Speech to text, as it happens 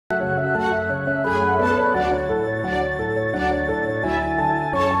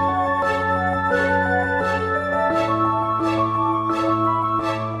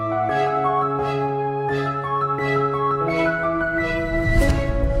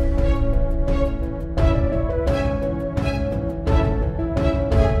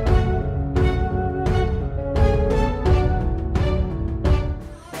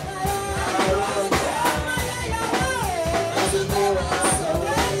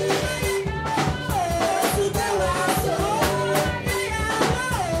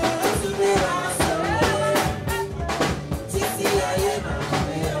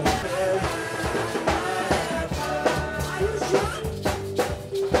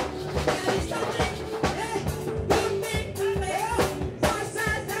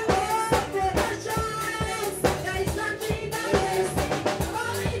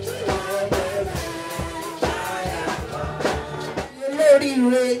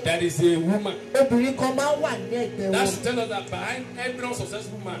there is a woman. obìnrin kan máa wà ní ẹ̀gbẹ́ wọn. That should tell us that behind every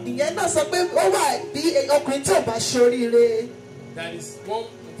unsuccessful man, ìyẹn náà sọ pé ó wà bí ọkùnrin tí ò bá ṣoríire. there is one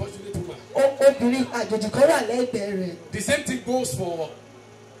unfortunate woman. obìnrin àjòjì kan wà lẹ́gbẹ̀ẹ́ rẹ̀. The same thing goes for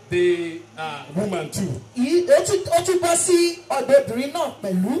the woman too. ó tún bọ́ sí ọ̀dọ̀ obìnrin náà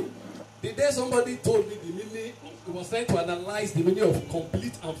pẹ̀lú. The day somebody told me the meaning, he was trying to analyze the meaning of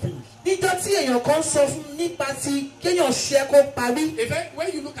complete and finish. níjọ́ tí èèyàn kan sọ fún nípa ti kéèyàn ṣe kó parí.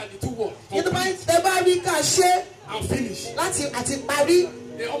 When you look at the two words, complete ẹ bá rí ká ṣe and finish, láti àti parí.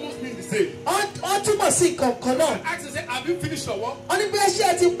 they almost mean the same. ó túmọ̀ sí nǹkan kan náà. Ask and say, have you finished your work? wọ́n ní bí ẹ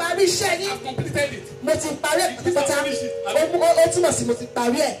ṣe ti parí iṣẹ́ yín. I've completed it. mo ti parí ẹ̀ pátápátá. ó túmọ̀ sí mo ti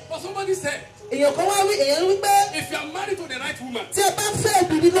parí ẹ̀. But somebody said, èèyàn kan wá wí èèyàn wí pé. if you are married to the right woman, tí ẹ bá fẹ́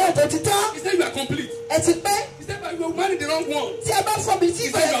obìnrin náà tó ti tán. he said you are complete. ẹ ti pé. He said but you are married the wrong one. tí ẹ bá fọ́ mi tí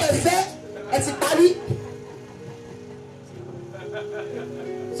ìfẹ́ ẹ fẹ́ ẹ ti parí.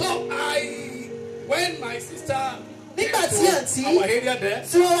 So when my sister nígbà tí àǹtí our area there,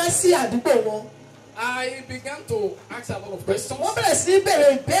 tí wọ́n wá sí àdúgbò wọn. I began to ask a lot of questions. wọ́n bẹ̀rẹ̀ sí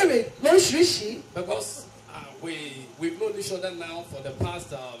bèrè ìbéèrè lóríṣiríṣi. Because we've known each other now for the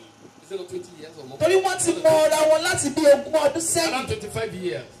past 20 years or more. torí wọ́n ti mọ ọ̀ra wọn láti bí 20 ọdún sẹ́yìn. Around 25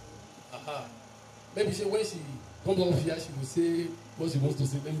 years. Maybe when she comes up here, she will say what she wants to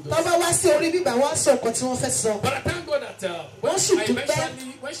say. tọ́ba wá sí orí bíbá wọn á sọ nǹkan tí wọ́n fẹ́ sọ. But I thank God that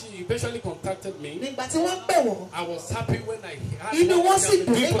when she eventually contacted me, nígbà tí wọ́n pè wọ́n. I was happy when I heard inú wọn sì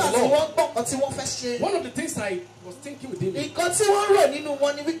dùn doing for nígbà the tí Lord. wọ́n gbọ́ nǹkan tí wọ́n fẹ́ ṣe. One of the things I was thinking within me nǹkan tí wọ́n rò nínú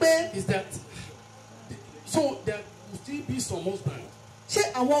wọn ni wípé. is that so there will still be some husband ṣé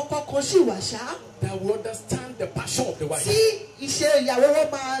àwọn ọkọ kan ṣì wà ṣá. that will understand the passion of the wife. tí ìṣe ìyàwó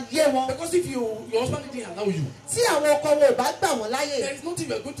wọn máa yé wọn. Because if your husband didn't allow you, tí àwọn ọkọ wọn ò bá gbà wọ́n láyè. there is nothing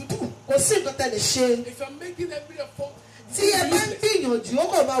you are going to do. kò sí nǹkan tẹ́ lè ṣe. If you are making every effort, tí ẹ bá ń gbìyànjú ó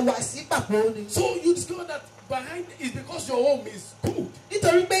kàn máa wà sí pàpọ̀ ni. so you discover that behind is because your home is good.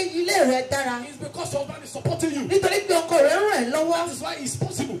 nítorí pé ilé rẹ dára. It's because your husband is supporting you. nítorí pé ọkọ rẹ ràn ẹ́ lọ́wọ́. That is why it's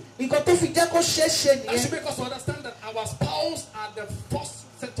possible. nǹkan tó fi jẹ́ kó ṣeé ṣe That should nìyẹn. make us understand that our spouse are the first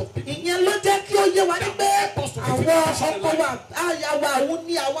set of people. ìyẹn ló jẹ́ kí ó yé wa ní pé àwọn ọkọ wa àyàwó àwọn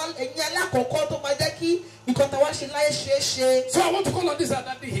ní àwọn ẹ̀yìn alákọ̀ọ́kọ́ tó máa jẹ́ kí nǹkan táwa ṣe láyé ṣeé ṣe. So I want to call on this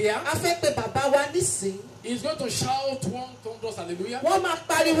daddy here. a fẹ́ pe bàbá wa nísìn. He's going to shout one thunderous hallelujah. wọ́n máa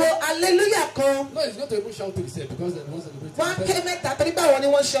pariwo hallelujah kan. No, he's going to even shout to himself because they're the ones celebrating. wọ́n á ké mẹ́ta torí báwọn ni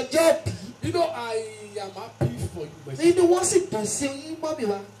wọ́n ṣe ọjọ́ òbí. You know, I am happy for you, my sister. nínú wọn sì dùn sí yín mọ́mì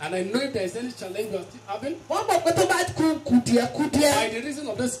wa. And I know if there is any challenge you are still having, wọ́n mọ̀ pé tó bá kú kùdìẹ̀kùdìẹ̀. by the reason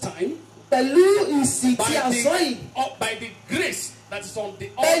of this time, pẹ̀lú ìsìn tí a sọ yìí. by the grace that is on the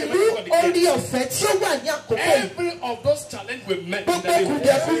pẹ̀lú of the orí gate, ọ̀fẹ́ tí ó wà ní àkókò yìí. every of those challenges we met in gbogbo the name of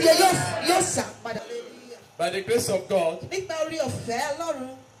kùdìẹ̀kùdìẹ̀ Jesus. yóò sà padà. By the grace of God, nípa orí ọ̀fẹ́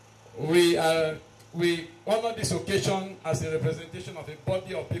Ọlọ́run. we honor this occasion as a representation of a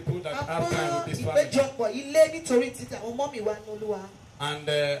body of people that have time with this family. ìpéjọpọ̀ ilé nítorí títí àwọn mọ́mì wa ní Olúwa. And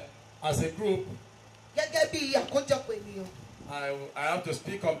as a group, gẹ́gẹ́ bí àkójọpọ̀ ènìyàn. I have to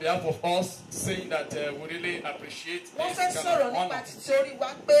speak on behalf of us, saying that we really appreciate wọ́n this fẹ́ kind sọ̀rọ̀ of nípa honor títorí wa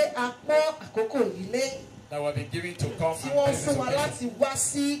pé a pọ́n àkókò yìí lé. that will be given to come tí and wọ́n attend this fún wa occasion. láti wá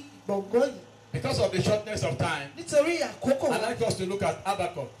sí gbọ̀ngàn yìí. Because of the shortness of time, nítorí àkókò wa. I'd like us to look at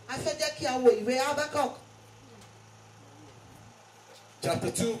Habakkuk, a fẹ́ jẹ́ kí a wo ìwé Habakkuk.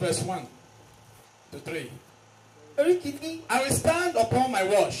 chapter 2, verse 1 to 3. orí kìíní. I will stand upon my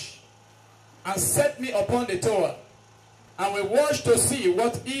watch and set me upon the tower, and will watch to see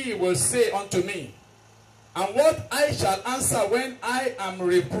what he will say unto me, and what I shall answer when I am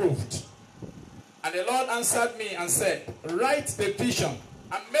reproved. And the Lord answered me and said, write the vision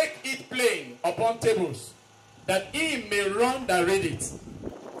and make it plain upon tables, that he may run that read it.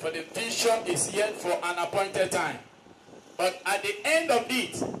 For the vision is yet for an appointed time. But at the end of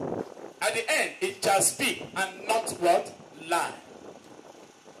it, at the end it shall speak and not what? Lie.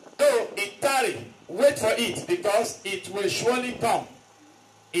 Though it tarry, wait for it, because it will surely come.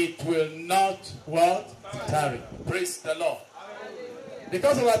 It will not what? Tarry. Praise the Lord.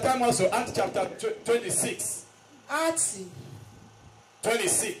 Because of our time also, Acts chapter 26. Acts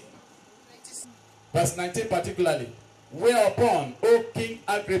 26. Verse 19 particularly. Whereupon, O King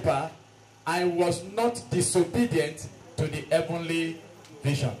Agrippa, I was not disobedient to the heavenly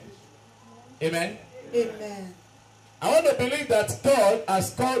vision. Amen. Amen. I want to believe that God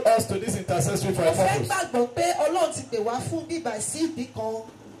has called us to this intercessory for a mo fẹ́ purpose. gbàgbọ́ pé Ọlọ́run ti pè wá fún bíbá sí ìdí kan.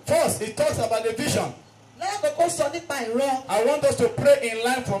 First, it talks about the vision. lẹ́yìn sọ nípa ìran. I want us to pray in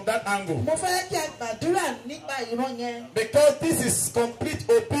line from that angle. mo fẹ́ kí a gbàdúrà nípa ìran yẹn. Because this is complete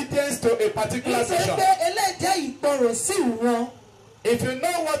obedience to a particular nítorí vision. pé eléyìí jẹ́ ìgbọràn sí ìran. If you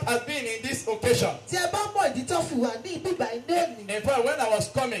know what has been in this occasion, tí ẹ bá mọ̀ ìdí tó fi wà ní ibi ìgbà ilé òní. in fact, when I was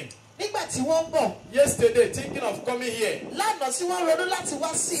coming nígbà tí wọ́n ń bọ̀. yesterday, thinking of coming here, lánàá tí wọ́n ronú láti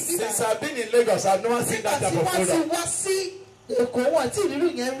wá sí ibi ìgbà. since I've been in Lagos, I've never seen that type of nígbà tí wọ́n ti product. wá sí Èkó wọn tí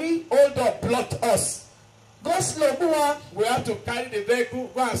ìrírí yẹn rí. Hold up, blocked us. go slow mú wọn. We have to carry the vehicle,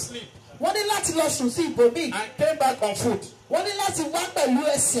 go and sleep, wọ́n ní láti lọ sùn sí ibòmíì. and came back on foot. wọ́n ní láti wá pẹ̀lú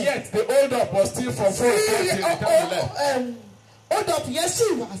ẹsẹ̀. Yet the hold up was still from 4 o'clock till the time we left. hold up yẹn sì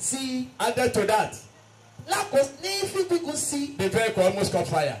wà sí. Added to that, lákòó ní fífíkún sí. the vehicle almost caught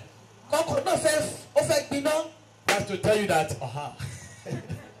fire. kọkọ náà ó fẹ́ gbiná. That's to tell you that,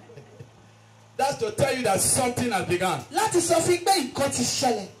 that's to tell you that something has begun. láti sọ fún pé nǹkan ti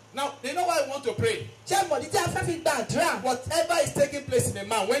ṣẹlẹ̀. Now, you know why I want to pray? ṣé mọ̀dí tí a fẹ́ fi gba àdúrà. Whatever is taking place in a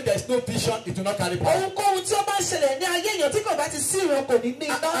man, when there is no vision, it will not carry power. ohunkóhun tí ó bá ń ṣẹlẹ̀ ní ayé èèyàn tí kò bá ti sí ìran kò ní ní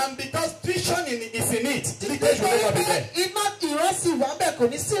iná. And because vision is in it, leakage will never be there. iná ìran sì wà bẹ́ẹ̀ kò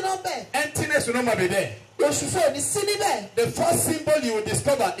ní sí iná bẹ́ẹ̀. Emptiness will never be there. òṣùfẹ́ ò ní sí níbẹ̀. The first symbol you will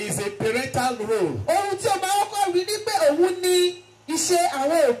discover is a parental role. ohun tí o máa kọ́kọ́ rí ni pé òun ní iṣẹ́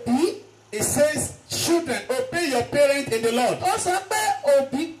àwọn òbí. It says, children, obey your parents in the Lord. ó sọ pé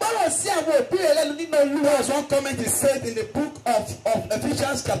òbí gbọ́dọ̀ sí àwọn òbí rẹ̀ lẹ́nu nínú Olúwa. There was one comment he said in the book of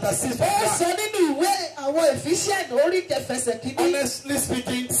Ephesians chapter 6. ó sọ nínú ìwé àwọn Ephesians orí kẹfẹsẹ̀ kìíní. Honestly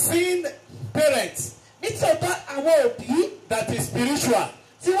speaking, seeing parents nítòótọ́ àwọn òbí that is spiritual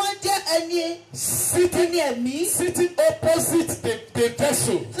tí wọ́n jẹ́ ẹni ẹ̀mí. sitting opposite the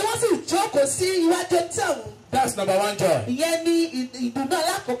vessel. tí wọ́n sì jókòó sí iwájú tẹ̀wọ̀n. That's number one joy. ìyẹn ni ìdùnnú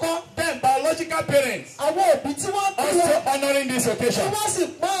alákọ̀ọ́kọ́. Then biological parents àwọn òbí tí wọ́n bí also wọn. honoring this tí occasion. wọ́n sì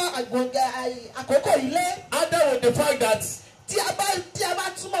pọ́n àkókò ilé. Added with the fact that tí a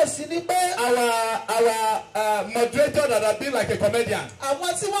bá túmọ̀ sí ni pé. our moderator that has been like a comedian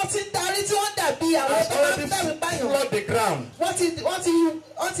àwọn tí wọ́n ti ń darí tí wọ́n dàbí àwọn has tó máa ń already bẹ̀rù báyọ̀. flooded the ground.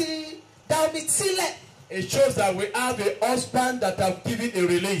 wọ́n ti da omi sílẹ̀. It shows that we have a husband that have given a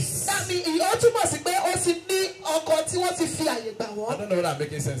release. dàbí ó túmọ̀ sí pé ó ti ní ọkọ tí wọ́n ti fi àyè gbà I wọ́n. don't know whether I'm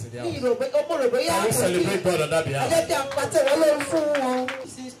making sense in the ní house. ọmọ rògbò yá Can we celebrate God on that ẹ behalf? jẹ́ kí a pàtẹ́wọ́ lórí fún wọn.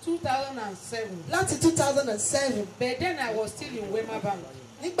 Since 2007. láti 2007 But then I was still in Wema Bank.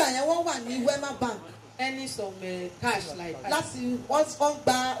 nígbà yẹn wọ́n wà ní Wema Bank Earning some cash like that. láti wọ́n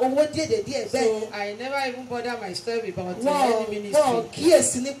gba owó díẹ̀ bẹ́ẹ̀ So yẹn. I never even bother myself about any wọ́n ministry.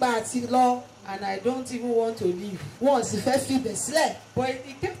 kíyèsí nípa àti lọ. And I don't even want to leave. wọ́n sì fẹ́ fi ibẹ̀ sílẹ̀. But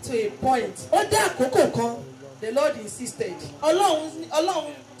it came to a point. ó dé àkókò kan The Lord insisted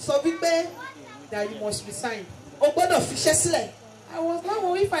Ọlọ́run sọ wípé that you must resign. o gbọ́dọ̀ fiṣẹ́ sílẹ̀. I was like,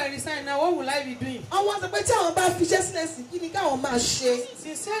 well, if I resign now, what will I be doing? àwọn sọ pé tí àwọn bá fiṣẹ́ sílẹ̀ sí kí ni káwọn máa ṣe.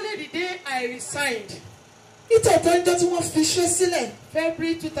 Sincerely, the day I resigned, nítòótọ́ ọjọ́ tí wọ́n fiṣẹ́ sílẹ̀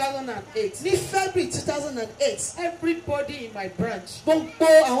February 2008, ní February 2008 everybody in my branch, gbogbo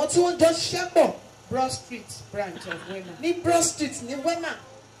àwọn tí wọ́n jọ ṣiṣẹ́ pọ̀ Broad Street branch of Wema, ní Broad Street ní Wema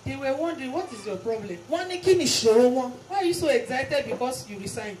they were wondering, what is your problem? wọ́n ní kí ni ìṣòro wọn. Why are you so excited because you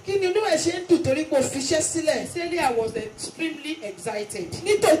resigned? kí ni inú ẹ̀ ṣe ń dùn torí pé o fiṣẹ́ sílẹ̀. Sincerely, I was extremely excited.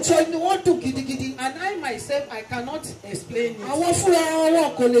 nítòótọ́ ni wọ́n dùn gidigidi. And I myself, I cannot explain it. àwọn fúnra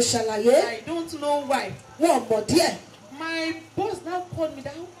wọn kò lè ṣàlàyé. I don't know why. wọn mọ̀ díẹ̀. My boss now called me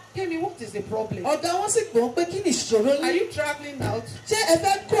down. Tell me, what is the problem? ọ̀gá wọn sì gbọ́ pé kí ni ìṣòro Are yín. you traveling out? ṣé ẹ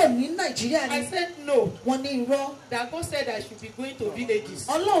fẹ́ kúrò ní Nàìjíríà I ni. said no. wọ́n ní irọ́. That God said I should be going to villages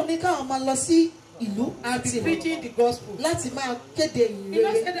Ọlọ́run ní káwọn máa lọ sí ìlú and be àti preaching the gospel. láti máa kéde ìyìn You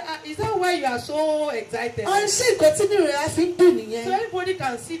know, rere. said, is that why you are so excited? ọ̀n ṣé nǹkan tí nínú rẹ̀ á fi ń dùn So nìyẹn. everybody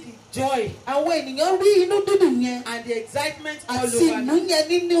can see the joy àwọn ènìyàn rí inú dídùn yẹn and the excitement all àti over ìlú me. yẹn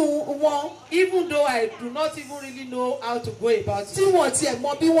nínú wọn Even though I do not even really know how to go about tí it. wọn tiẹ̀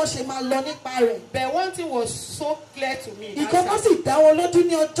mọ bí wọ́n ṣe máa lọ nípa rẹ̀. But one thing was so clear to me. nǹkan kan sì dá wọn lójú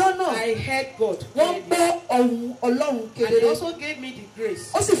ní ọjọ́ náà. I heard God. wọ́n gbọ́ ọ̀hún Ọlọ́run And He kedere. also gave me the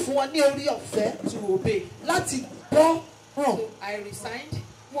grace ó sì fún wọn ní orí ọ̀fẹ́ to obey. láti gbọ́ ràn. So I resigned,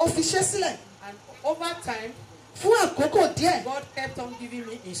 wọ́n fiṣẹ́ sílẹ̀ and over time, fún àkókò díẹ̀. God kept on giving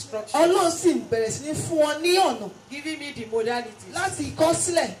me instructions, Ọlọ́run sì bẹ̀rẹ̀ sí ní fún wọn ní ọ̀nà giving me the modalities, láti kọ́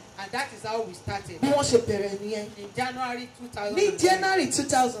sílẹ̀ and that is how we started bí wọ́n ṣe bẹ̀rẹ̀ nìyẹn. in January ní 2000. January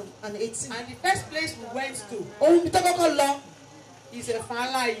 2018 And the first place we went to ohun tó kọ́kọ́ lọ is a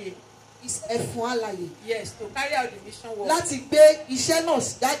Falaye, ẹ̀fún alàyè yes, to carry out the mission work. láti gbé iṣẹ́ náà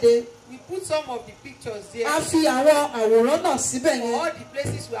jáde. We put some of the pictures there a fi àwọn àwòrán náà síbẹ̀ for yẹn all the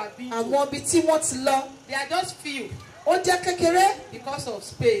places we have been to. àwọn ibi tí wọ́n ti lọ. They are just few. Ó jẹ́ kékeré. Because of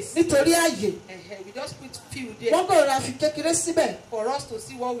space. Nítorí ààyè. We just put few there. Wọ́n kàn ra fi kékeré síbẹ̀. For us to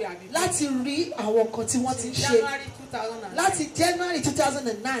see what we have been doing. Láti rí àwọn nǹkan tí wọ́n ti ń ṣe. January 2009. Láti January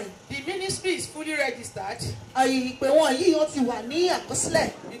 2009. The ministry is fully registered. Ìpè wọn yìí ó ti wà ní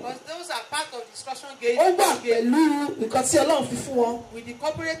àkọsílẹ̀. Because those are part of the instruction gate. Ó wà pẹ̀lú nǹkan tí Ọlọ́run fi fún wọn. With the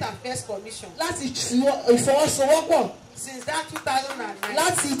Corporate Affairs Commission. Láti ìfọwọ́sowọ́pọ̀. Since that 2009.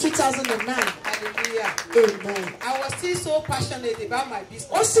 Láti 2009. Hallelujah. Amen. I was still so passionate about my business.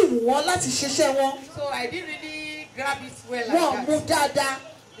 Ó sì wù wọ́n láti ṣiṣẹ́ wọn. So I didn't really grab it well Wọ́n mú like that. dáadáa.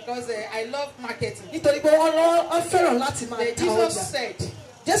 Because I love marketing. Nítorí pé wọ́n fẹ́ràn láti máa ta ọjà. Jesus said,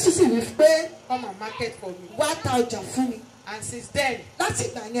 Jésù sì wí pé come and market for me. wá ta ọjà fún mi. And since then, Láti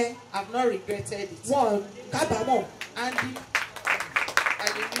ìgbà yẹn, I've not regretted it. wọ́n kábàámọ̀. And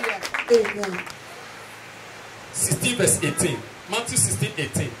hallelujah. Amen. 16 verse 18. Matthew 16,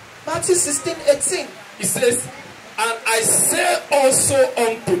 18. Matthew 16:18. It says, and I say also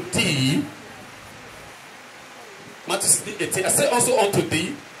unto thee, Matthew 16, 18, I say also unto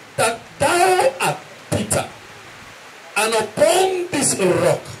thee, that thou art Peter, and upon this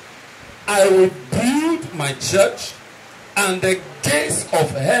rock I will build my church, and the gates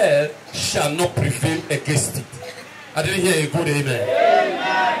of hell shall not prevail against it. I didn't hear a good amen.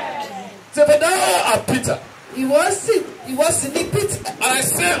 Amen. So, but thou art Peter. Ìwọ sì ní Peter. And I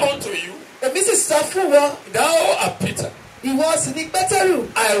say unto you, Èmi sì sọ fún wọn. thou art Peter. Ìwọ sì ní Pétérù.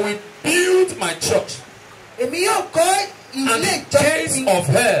 I will build my church, Èmi yóò kọ́ ilé and the gates ìjọsìn. of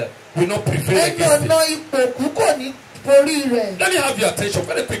hell will not prevail Ẹnu against ọ̀nà it. ipò òkú kò ní borí rẹ̀. Let me have your attention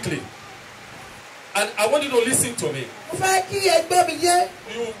very quickly. And I want you to listen to me. Mo fẹ́ kí ẹgbẹ́ mi yé.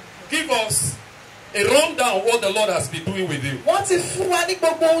 You give us a rundown of what the Lord has been doing with you. Wọ́n ti fún wa ní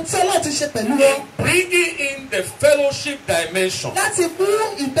gbogbo ohun tí Ọlọ́run ti ṣe pẹ̀lú wọn. Bringing in the fellowship dimension, Láti mú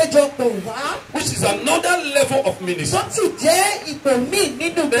ìpéjọpọ̀ wá. which is another level of ministry. Wọ́n ti jẹ́ ipò míì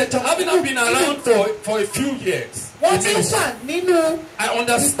nínú ìpéjọpọ̀. Having been around for a few years, Wọ́n in ti ministry, wà nínú I ìpè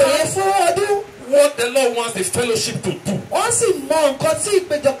understand fún ọdún. what the Lord wants the fellowship to do. Wọ́n sì mọ nǹkan tí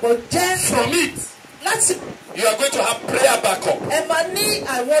ìpéjọpọ̀ jẹ́. From it, Láti you are going to have prayer backup. ẹ máa ní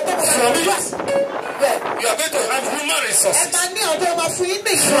àwọn tó máa From wá. it, you are going to have human Ẹ resources. máa ní àwọn tó máa fún yín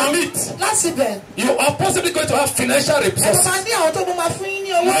ní From ìyá. it, Láti bẹ̀. you are possibly going to have financial Ẹ resources, máa ní àwọn tó máa fún yín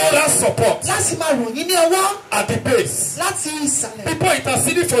ní owó. moral support Láti máa ràn yín ní ọwọ́. at the base. Láti ìsàlẹ̀. People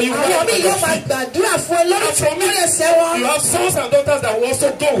interceding for you Àwọn right míì on yóò your máa feet. gbàdúrà fún ẹ lórí And from lórí ẹsẹ̀ wọn. it, you have sons and daughters that will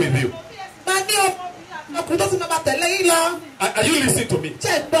also go with you. Máa ní ọkùnrin tó ti máa tẹ̀lé yín lọ. Are you listening to me? Ṣé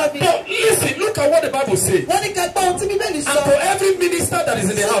ẹ gbọ́ mi? But listen, look at what the Bible says. Wọ́n ní ká gbọ́ ohun tí Bíbélì sọ. And for every minister that is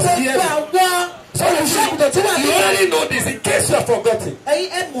in the house, hear Gbogbo me. àwọn So olùṣọ́àgùntàn tó wà you nínú. already know this in case you have forgotten. Ẹ̀yin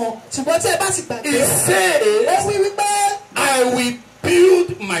ẹ mọ̀ ṣùgbọ́n tí ẹ bá ti gbàgbé. It Ó says, wí wípé I will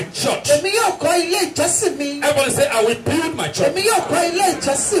build my church. èmi yóò kọ́ ilé ìjọsìn mi. Everybody say, I will build my church. Èmi yóò kọ́ ilé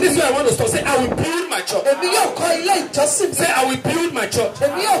ìjọsìn mi. This is where I want to stop. Say, I will build my church. Èmi yóò kọ́ ilé ìjọsìn mi. Say, I will build my church.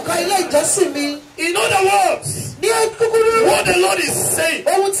 Èmi yóò kọ́ ilé ìjọsìn mi. In other words, Ní kúkúrú, what the Lord is saying,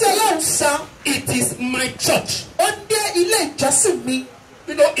 ohun tí Ọlọ́run sọ, it is my church. ó dé ilé ìjọsìn mi.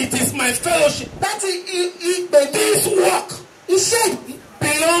 You know, it is my fellowship. Láti ìgbè mi, This work iṣẹ́ yìí,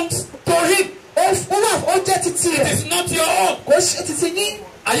 belongs to Him. ó jẹ́ títí It rẹ̀. is not your own. Kò ṣe títí yín.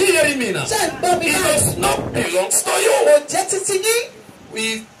 Are you hearing me now? Ṣé ẹ gbọ́ mi It náà? does not belong to Kò you. jẹ́ títí yín.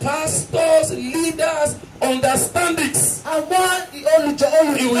 We pastors, leaders, understand this. Àwọn You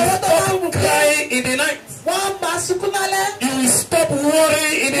olùjọ́ will tó bá ń stop wù pé crying in the night. wọ́n máa sunkún lálẹ́. You will stop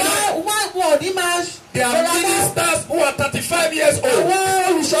worrying in the night. Wọ́n ò ní máa There are rọra mọ́. ministers who are 35 years old. Àwọn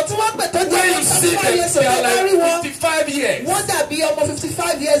olùṣọ́ tí wọ́n pè tó jẹ́ When you see 55 them, years they old, are ẹ bá rí like wọn. 55 years. Wọ́n dàbí ọmọ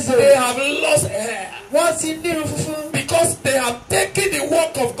 55 years old. They have lost hair Wọ́n ti nírun funfun. because they have taken the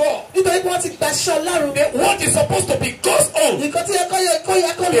work of God. Nítorí pé wọ́n ti gbaṣẹ́ Ọlọ́run. What is supposed to be God's own, Nǹkan tí kó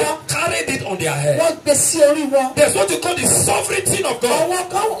yẹ kó they lọ. carried it on their head. Wọ́n gbé sí orí wọn. There's what you call the sovereignty of God, Àwọn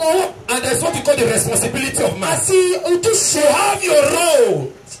kan ọwọ́ and there's what you call the responsibility of man. àti ojúṣe. You have your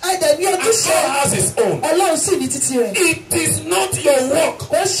role, Ẹ̀dẹ̀ ní and ojúṣe. God has His own. Ọlọ́run sì ní títí rẹ̀. It is not your work.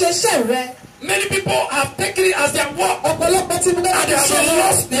 Kò ṣe iṣẹ́ rẹ̀. Many people have taken it as their work, Ọ̀pọ̀lọpọ̀ tí mo and they gbé ṣe have wọn.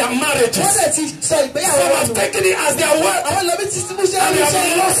 lost their Wọ́n marriages. dẹ̀ ti sọ ìgbéyàwó Some wọn have nù. taken it as their work, Àwọn lọ́bí ti mú ṣe and they iṣẹ́.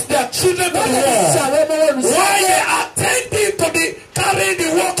 have lost their children to Wọ́n the dẹ̀ ti sọ war. àwọn ọmọ wọn nù sí. Why they are tending to the carrying the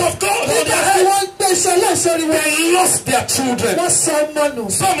work of God on Nígbà their tí head? wọ́n gbé iṣẹ́ náà sórí wọn. They lost their children. Wọ́n sọ ọmọ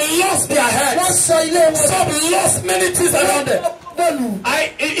nù. Some lost their Wọ́n heads. sọ ilé wọn. Some lost many things around them. Bọ́ọ̀lù.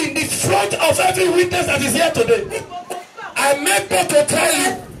 In the front of every witness that is here today, I make God to tell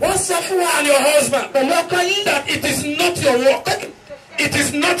you Wọ́n sọ fún wa and your husband pẹ̀lú ọkọ yín. that it is not your work. It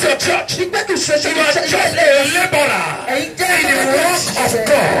is not your church. You Nígbà tí ṣe are just a laborer ẹ̀yin jẹ́ in the work of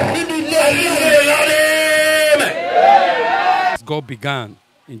God. nínú ilé Ọlọ́run. Hallelujah. Amen. God began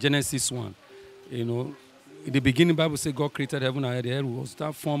in Genesis 1. You know, in the beginning, the Bible says God created heaven and earth. The earth was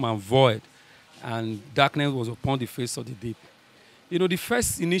without form and void, and darkness was upon the face of the deep. You know, the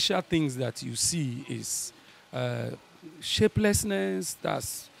first initial things that you see is shapelessness,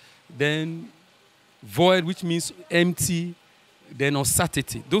 then void, which means empty, then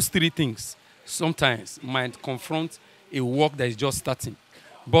uncertainty. Those three things sometimes might confront a work that is just starting.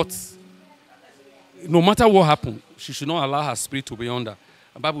 But no matter what happened, she should not allow her spirit to be under.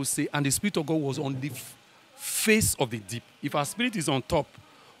 The Bible says, and the Spirit of God was on the face of the deep. If our spirit is on top,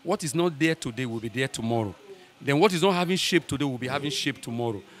 what is not there today will be there tomorrow. Then what is not having shape today will be having shape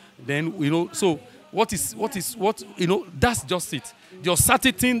tomorrow. Then, you know, so what, you know, that's just it. The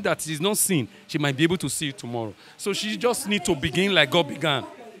certain thing that is not seen, she might be able to see it tomorrow. So she just needs to begin like God began.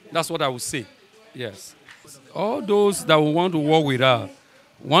 That's what I would say. Yes. All those that will want to work with her,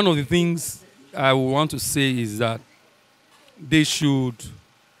 one of the things I would want to say is that they should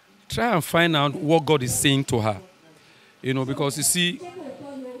try and find out what God is saying to her. You know, because you see,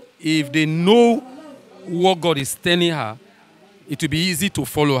 if they know what God is telling her, it will be easy to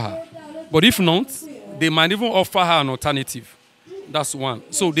follow her. But if not, they might even offer her an alternative. That's one.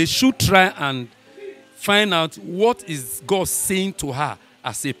 So they should try and find out what is God saying to her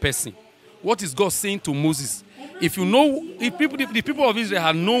as a person. What is God saying to Moses? If you know, if the people of Israel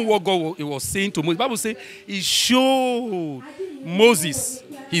had known what God was saying to Moses, the Bible says he showed Moses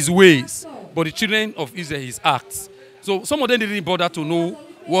his ways, but the children of Israel his acts. So some of them didn't bother to know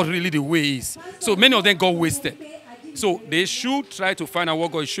what really the way is. So many of them got wasted. So they should try to find out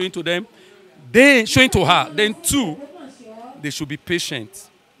what God is showing to them, then showing to her. Then two, they should be patient.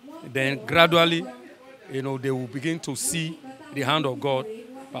 Then gradually, you know, they will begin to see the hand of God,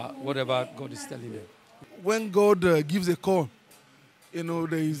 whatever God is telling them. When God gives a call, you know,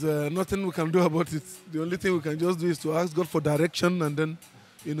 there is nothing we can do about it. The only thing we can just do is to ask God for direction and then,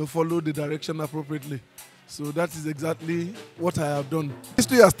 you know, follow the direction appropriately. So that is exactly what I have done.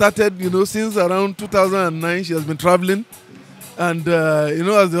 History has started, you know, since around 2009. She has been traveling. And, you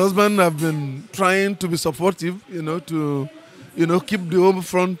know, as the husband, I've been trying to be supportive, you know, to, you know, keep the home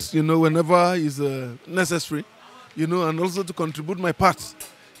front, you know, whenever is necessary, you know, and also to contribute my part,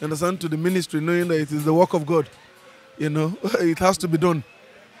 you understand, to the ministry, knowing that it is the work of God, you know, it has to be done.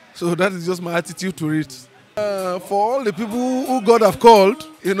 So that is just my attitude to it. For all the people who God have called,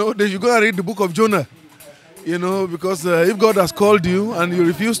 you know, they should go and read the book of Jonah. You know, because if God has called you and you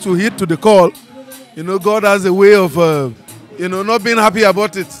refuse to heed to the call, you know, God has a way of, you know, not being happy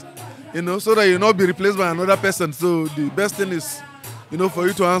about it, you know, so that you'll not be replaced by another person. So the best thing is, you know, for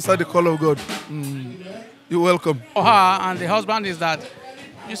you to answer the call of God. You're welcome. For her and the husband is that,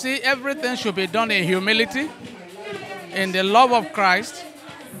 you see, everything should be done in humility, in the love of Christ,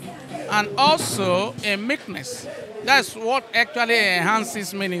 and also in meekness. That's what actually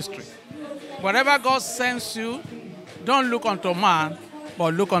enhances ministry. Wherever God sends you, don't look unto man,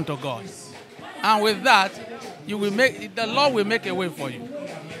 but look unto God. And with that, you will make the Lord will make a way for you.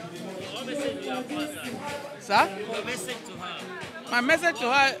 Sir? Your message to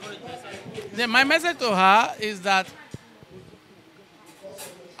her. My message to her is that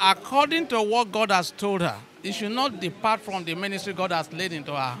according to what God has told her, it should not depart from the ministry God has laid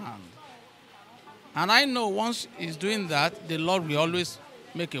into her hand. And I know once he's doing that, the Lord will always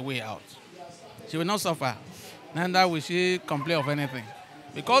make a way out. She will not suffer, neither will she complain of anything.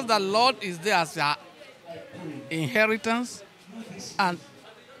 Because the Lord is there as her inheritance and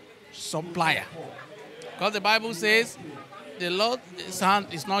supplier. Because the Bible says the Lord's hand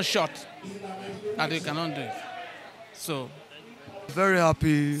is not short, that he cannot do it. So, very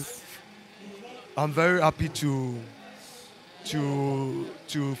happy. I'm very happy to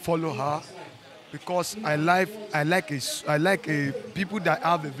follow her because I like people that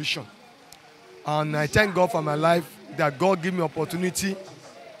have a vision. And I thank God for my life that God gave me opportunity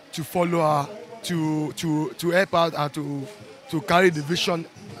to follow her, to help out and to carry the vision,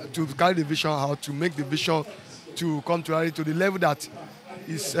 out, to make the vision to come to reality to the level that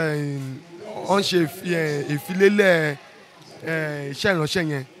is on ìfilélẹ̀ iṣẹ́ ìránṣẹ́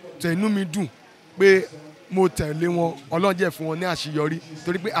yẹn tó inú mi dùn pé mo tẹ̀lé wọn Ọlọ́run jẹ́ fún wọn ní àṣeyọrí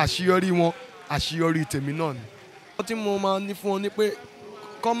torí pé àṣeyọrí wọn àṣeyọrí tèmi náà ni. Wọ́n tí mo máa ní fún wọn ni pé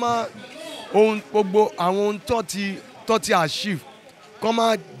kọ́ máa ohun gbogbo àwọn ohun tó ti achieve kọ́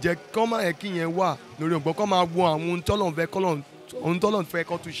máa yẹ kí yẹn wà lórí ọ̀gbọ́n kọ́ máa wo àwọn ohun tọ́lọ́run fẹ́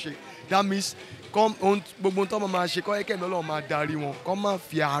kọ́ tún ṣe. That means gbogbo tó máa ṣe kọ́ ẹ̀kẹ́ Ọlọ́run máa darí wọn kọ́ máa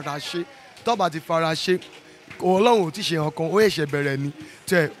fi ara ṣe tó bá ti fara ṣe Ọlọ́run ò tí ṣe nǹkan ó ṣẹ̀ṣẹ̀ bẹ̀rẹ̀ ni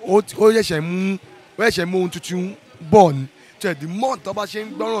tẹ̀ ó ṣẹ̀ṣẹ̀ mú ohun tuntun bọ̀ ni tẹ̀ the more tó bá ṣe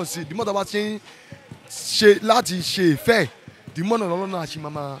ń gbọ́ràn sí the more tó bá ṣe ń ṣe láti ṣe ìfẹ́ the more Ọlọ́run náà ṣe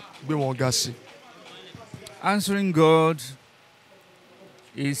máa gbé wọn ga sí. Answering God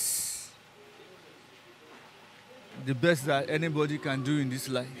is the best that anybody can do in this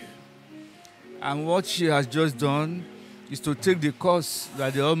life. And what she has just done is to take the course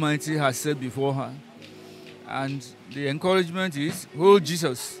that the Almighty has set before her. And the encouragement is, hold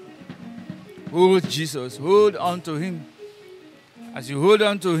Jesus. Hold Jesus. Hold on to Him. As you hold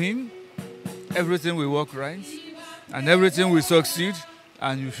on to Him, everything will work right, and everything will succeed,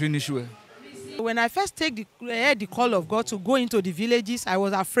 and you finish well. When I first heard the call of God to go into the villages, I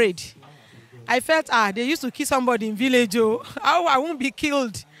was afraid. I felt, they used to kill somebody in village, how I won't be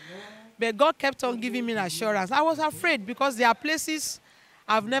killed. But God kept on giving me an assurance. I was afraid because there are places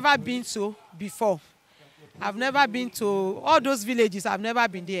I've never been to before. I've never been to all those villages. I've never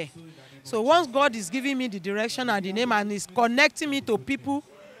been there. So once God is giving me the direction and the name and is connecting me to people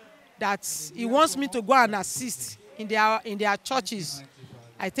that He wants me to go and assist in their churches,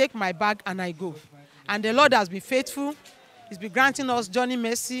 I take my bag and I go. And the Lord has been faithful. He's been granting us journey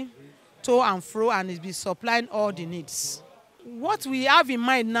mercy, to and fro, and He's been supplying all the needs. What we have in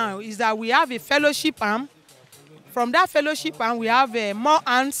mind now is that we have a fellowship arm. From that fellowship arm, we have more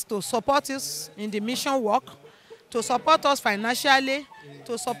hands to support us in the mission work, to support us financially,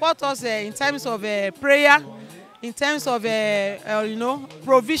 to support us in terms of prayer, in terms of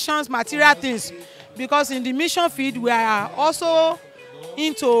provisions, material things. Because in the mission field, we are also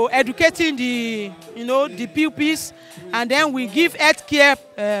into educating the pupils, and then we give health care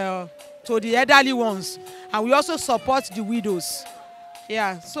to the elderly ones, and we also support the widows.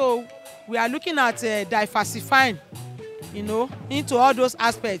 Yeah, so we are looking at diversifying, into all those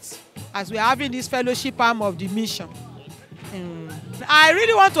aspects as we are having this fellowship arm of the mission. I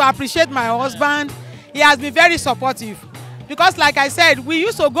really want to appreciate my husband. He has been very supportive because, like I said, we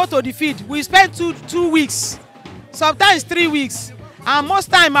used to go to the field. We spend two weeks, sometimes 3 weeks, and most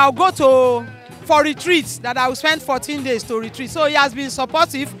time I'll go for retreats that I will spend 14 days to retreat. So he has been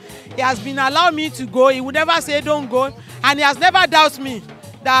supportive. He has been allowing me to go. He would never say don't go, and he has never doubted me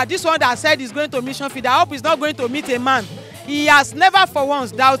that this one that said he's going to mission field, I hope he's not going to meet a man. He has never for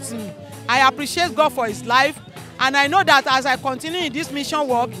once doubted me. I appreciate God for his life, and I know that as I continue in this mission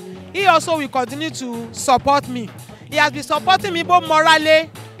work, he also will continue to support me. He has been supporting me both morally,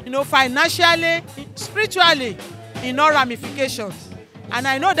 financially, spiritually, in all ramifications. And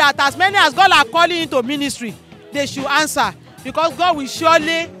I know that as many as God are calling into ministry, they should answer, because God will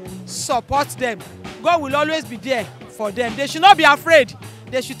surely support them. God will always be there for them. They should not be afraid.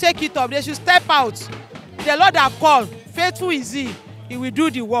 They should take it up. They should step out. The Lord have called. Faithful is He. He will do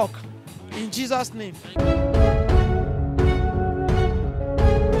the work. In Jesus' name.